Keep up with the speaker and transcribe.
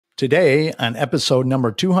Today, on episode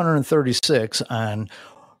number 236 on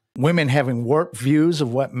women having warped views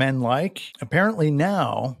of what men like, apparently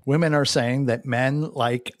now women are saying that men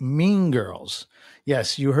like mean girls.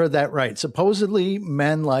 Yes, you heard that right. Supposedly,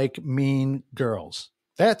 men like mean girls.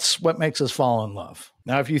 That's what makes us fall in love.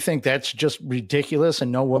 Now, if you think that's just ridiculous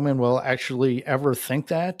and no woman will actually ever think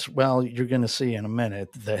that, well, you're going to see in a minute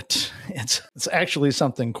that it's actually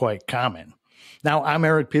something quite common. Now, I'm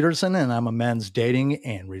Erik Peterson, and I'm a men's dating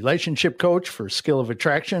and relationship coach for Skill of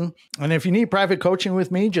Attraction. And if you need private coaching with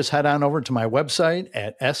me, just head on over to my website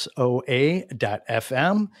at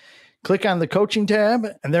soa.fm. Click on the coaching tab,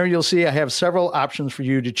 and there you'll see I have several options for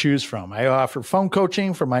you to choose from. I offer phone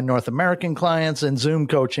coaching for my North American clients and Zoom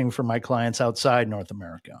coaching for my clients outside North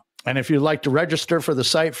America. And if you'd like to register for the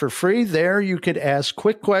site for free, there you could ask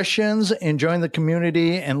quick questions and join the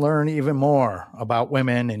community and learn even more about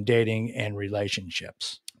women and dating and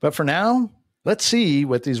relationships. But for now, let's see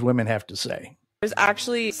what these women have to say. There's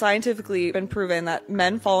actually scientifically been proven that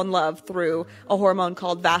men fall in love through a hormone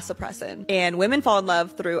called vasopressin, and women fall in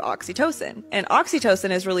love through oxytocin. And oxytocin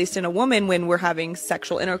is released in a woman when we're having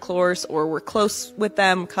sexual intercourse or we're close with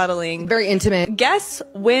them, cuddling. Very intimate. Guess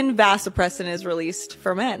when vasopressin is released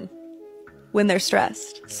for men? When they're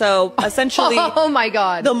stressed. So essentially, oh my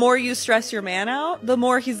God, the more you stress your man out, the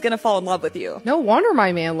more he's gonna fall in love with you. No wonder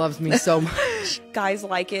my man loves me so much. Guys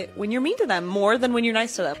like it when you're mean to them more than when you're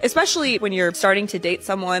nice to them. Especially when you're starting to date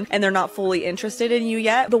someone and they're not fully interested in you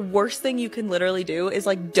yet. The worst thing you can literally do is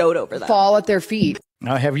like dote over them. Fall at their feet.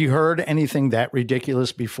 Now, have you heard anything that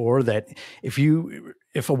ridiculous before, that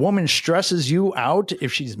if a woman stresses you out,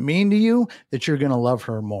 if she's mean to you, that you're going to love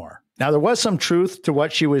her more? Now, there was some truth to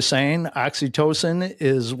what she was saying. Oxytocin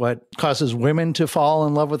is what causes women to fall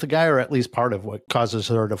in love with a guy, or at least part of what causes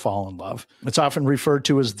her to fall in love. It's often referred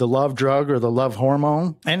to as the love drug or the love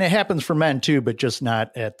hormone. And it happens for men too, but just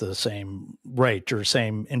not at the same rate or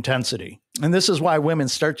same intensity. And this is why women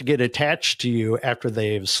start to get attached to you after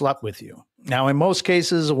they've slept with you. Now, in most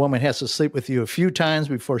cases, a woman has to sleep with you a few times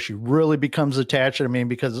before she really becomes attached.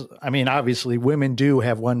 Because obviously women do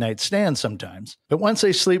have one-night stands sometimes. But once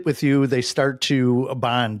they sleep with you, they start to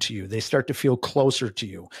bond to you. They start to feel closer to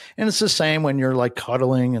you. And it's the same when you're like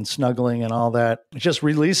cuddling and snuggling and all that. It just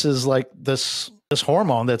releases like this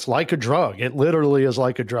hormone that's like a drug. It literally is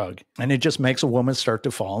like a drug. And it just makes a woman start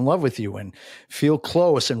to fall in love with you and feel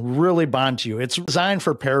close and really bond to you. It's designed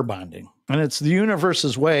for pair bonding. And it's the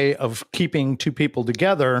universe's way of keeping two people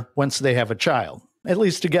together once they have a child. At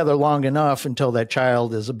least together long enough until that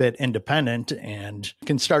child is a bit independent and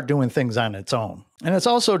can start doing things on its own. And it's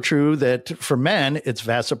also true that for men, it's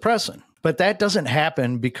vasopressin. But that doesn't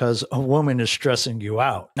happen because a woman is stressing you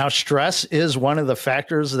out. Now, stress is one of the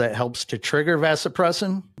factors that helps to trigger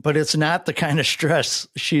vasopressin, but it's not the kind of stress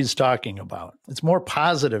she's talking about. It's more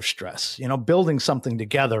positive stress, building something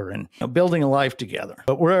together and building a life together.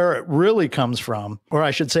 But where it really comes from, or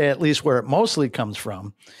I should say at least where it mostly comes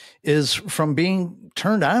from, is from being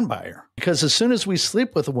turned on by her. Because as soon as we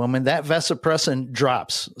sleep with a woman, that vasopressin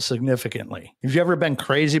drops significantly. Have you ever been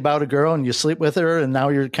crazy about a girl and you sleep with her and now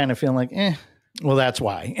you're kind of feeling like, well, that's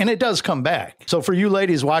why. And it does come back. So for you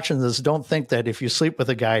ladies watching this, don't think that if you sleep with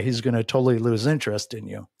a guy, he's going to totally lose interest in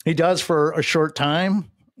you. He does for a short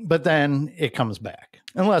time, but then it comes back.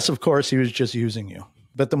 Unless, of course, he was just using you.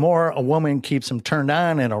 But the more a woman keeps him turned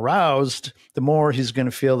on and aroused, the more he's going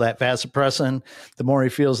to feel that vasopressin. The more he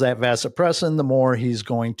feels that vasopressin, the more he's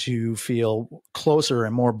going to feel closer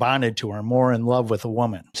and more bonded to her, more in love with a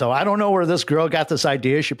woman. So I don't know where this girl got this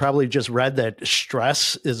idea. She probably just read that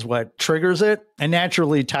stress is what triggers it and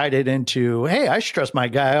naturally tied it into, hey, I stress my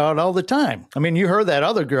guy out all the time. You heard that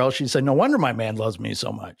other girl. She said, no wonder my man loves me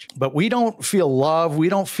so much. But we don't feel love. We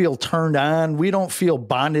don't feel turned on. We don't feel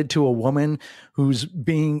bonded to a woman who's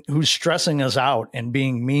stressing us out and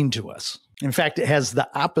being mean to us. In fact, it has the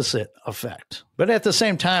opposite effect. But at the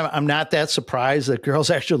same time, I'm not that surprised that girls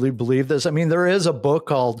actually believe this. There is a book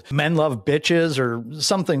called Men Love Bitches or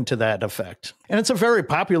something to that effect. And it's a very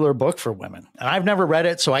popular book for women. And I've never read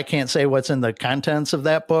it, so I can't say what's in the contents of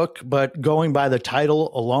that book. But going by the title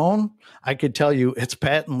alone, I could tell you it's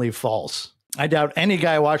patently false. I doubt any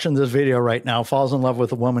guy watching this video right now falls in love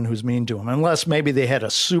with a woman who's mean to him, unless maybe they had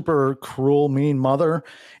a super cruel, mean mother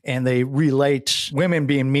and they relate women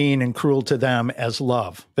being mean and cruel to them as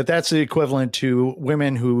love. But that's the equivalent to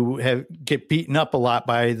women who get beaten up a lot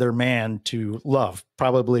by their man to love,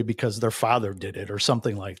 probably because their father did it or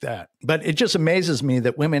something like that. But it just amazes me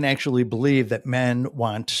that women actually believe that men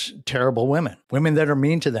want terrible women that are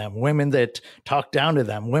mean to them, women that talk down to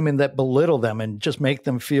them, women that belittle them and just make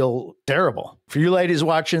them feel terrible. For you ladies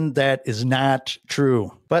watching, that is not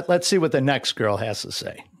true. But let's see what the next girl has to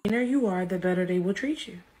say. meaner you are, the better they will treat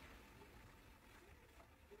you.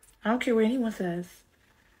 I don't care what anyone says.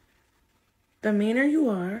 The meaner you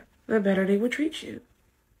are, the better they will treat you.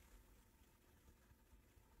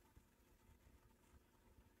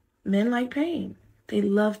 Men like pain. They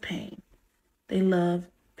love pain. They love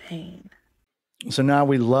pain. So now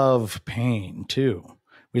we love pain too.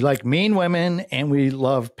 We like mean women and we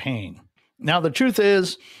love pain. Now, the truth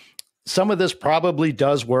is, some of this probably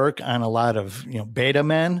does work on a lot of, beta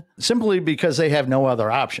men simply because they have no other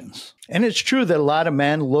options. And it's true that a lot of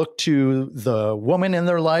men look to the woman in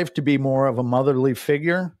their life to be more of a motherly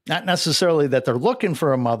figure. Not necessarily that they're looking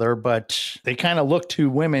for a mother, but they kind of look to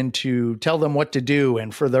women to tell them what to do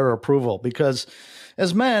and for their approval. Because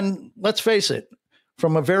as men, let's face it,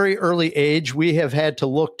 from a very early age, we have had to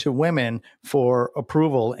look to women for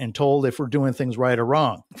approval and told if we're doing things right or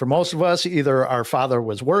wrong. For most of us, either our father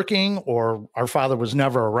was working or our father was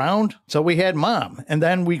never around. So we had mom. And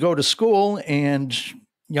then we go to school and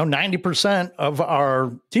 90% of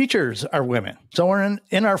our teachers are women. So we're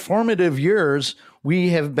in our formative years, we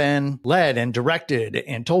have been led and directed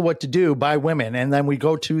and told what to do by women. And then we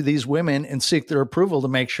go to these women and seek their approval to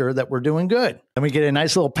make sure that we're doing good. And we get a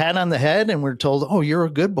nice little pat on the head and we're told, oh, you're a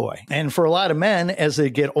good boy. And for a lot of men, as they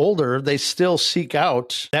get older, they still seek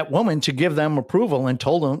out that woman to give them approval and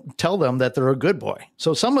tell them that they're a good boy.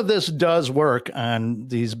 So some of this does work on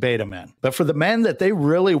these beta men. But for the men that they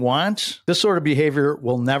really want, this sort of behavior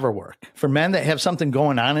will never work. For men that have something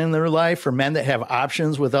going on in their life, for men that have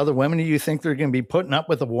options with other women, do you think they're going to be putting up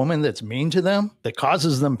with a woman that's mean to them, that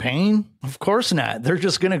causes them pain? Of course not. They're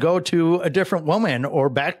just going to go to a different woman or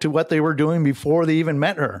back to what they were doing before they even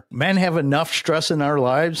met her. Men have enough stress in our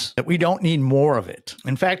lives that we don't need more of it.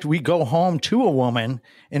 In fact, we go home to a woman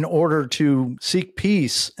in order to seek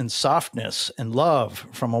peace and softness and love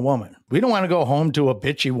from a woman. We don't want to go home to a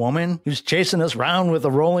bitchy woman who's chasing us around with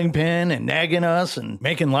a rolling pin and nagging us and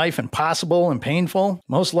making life impossible and painful.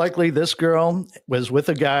 Most likely this girl was with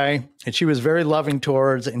a guy and she was very loving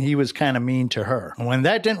towards, and he was kind of mean to her. And when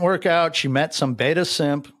that didn't work out, she met some beta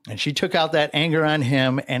simp and she took out that anger on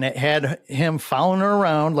him, and it had him following her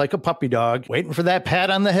around like a puppy dog, waiting for that pat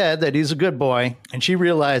on the head that he's a good boy. And she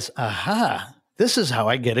realized, aha, this is how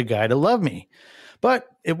I get a guy to love me. But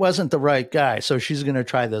it wasn't the right guy. So she's going to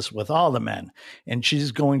try this with all the men. And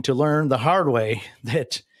she's going to learn the hard way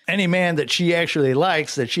that any man that she actually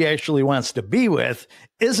likes, that she actually wants to be with,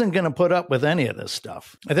 isn't going to put up with any of this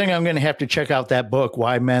stuff. I think I'm going to have to check out that book,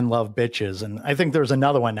 Why Men Love Bitches. And I think there's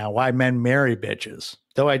another one now, Why Men Marry Bitches.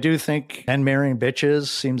 Though I do think men marrying bitches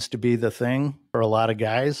seems to be the thing for a lot of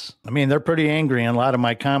guys. I mean, they're pretty angry in a lot of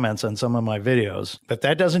my comments on some of my videos, but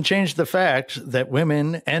that doesn't change the fact that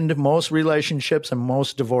women end most relationships and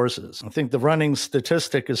most divorces. I think the running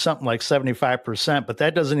statistic is something like 75%, but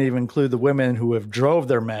that doesn't even include the women who have drove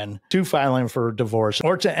their men to filing for divorce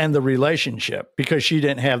or to end the relationship because she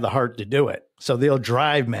didn't have the heart to do it. So they'll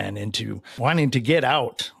drive men into wanting to get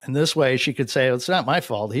out. And this way she could say, it's not my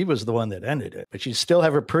fault. He was the one that ended it. But you still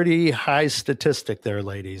have a pretty high statistic there,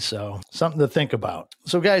 ladies. So something to think about.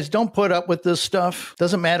 So guys, don't put up with this stuff.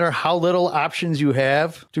 Doesn't matter how little options you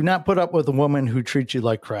have. Do not put up with a woman who treats you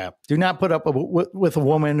like crap. Do not put up with a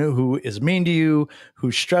woman who is mean to you,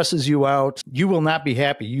 who stresses you out. You will not be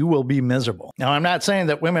happy. You will be miserable. Now, I'm not saying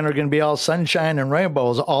that women are going to be all sunshine and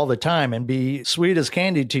rainbows all the time and be sweet as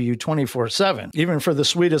candy to you 24/7. Even for the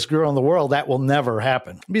sweetest girl in the world, that will never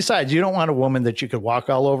happen. Besides, you don't want a woman that you could walk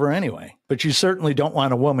all over anyway. But you certainly don't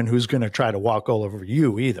want a woman who's going to try to walk all over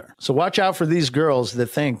you either. So watch out for these girls that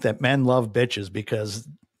think that men love bitches, because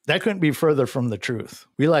that couldn't be further from the truth.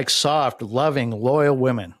 We like soft, loving, loyal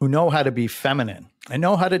women who know how to be feminine and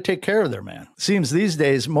know how to take care of their man. It seems these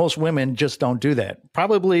days, most women just don't do that.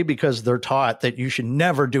 Probably because they're taught that you should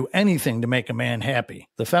never do anything to make a man happy.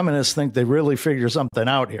 The feminists think they really figure something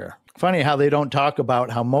out here. Funny how they don't talk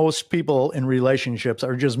about how most people in relationships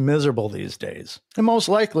are just miserable these days. And most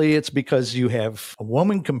likely it's because you have a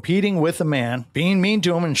woman competing with a man, being mean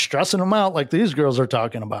to him and stressing him out like these girls are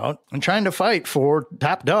talking about, and trying to fight for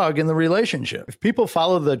top dog in the relationship. If people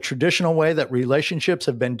follow the traditional way that relationships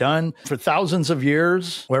have been done for thousands of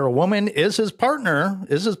years, where a woman is his partner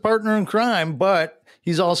in crime, but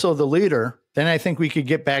he's also the leader, then I think we could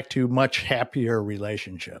get back to much happier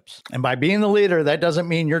relationships. And by being the leader, that doesn't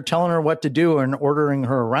mean you're telling her what to do and ordering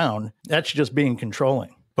her around. That's just being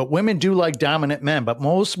controlling. But women do like dominant men, but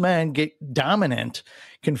most men get dominant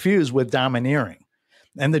confused with domineering.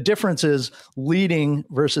 And the difference is leading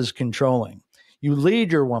versus controlling. You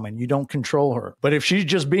lead your woman, you don't control her. But if she's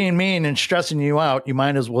just being mean and stressing you out, you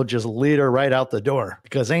might as well just lead her right out the door,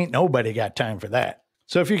 because ain't nobody got time for that.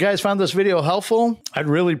 So if you guys found this video helpful, I'd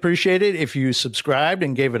really appreciate it if you subscribed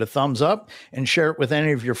and gave it a thumbs up and share it with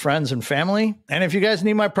any of your friends and family. And if you guys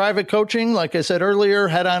need my private coaching, like I said earlier,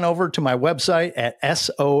 head on over to my website at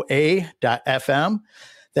soa.fm.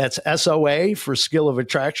 That's SOA for Skill of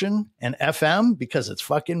Attraction and FM because it's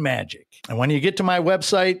fucking magic. And when you get to my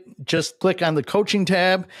website, just click on the coaching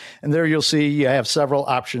tab and there you'll see you have several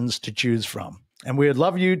options to choose from. And we would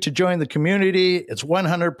love you to join the community. It's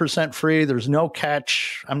 100% free. There's no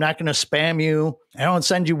catch. I'm not going to spam you. I don't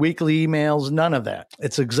send you weekly emails, none of that.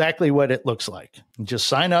 It's exactly what it looks like. Just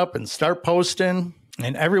sign up and start posting.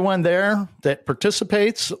 And everyone there that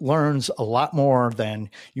participates learns a lot more than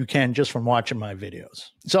you can just from watching my videos.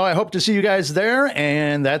 So I hope to see you guys there.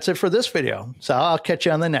 And that's it for this video. So I'll catch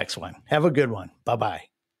you on the next one. Have a good one. Bye-bye.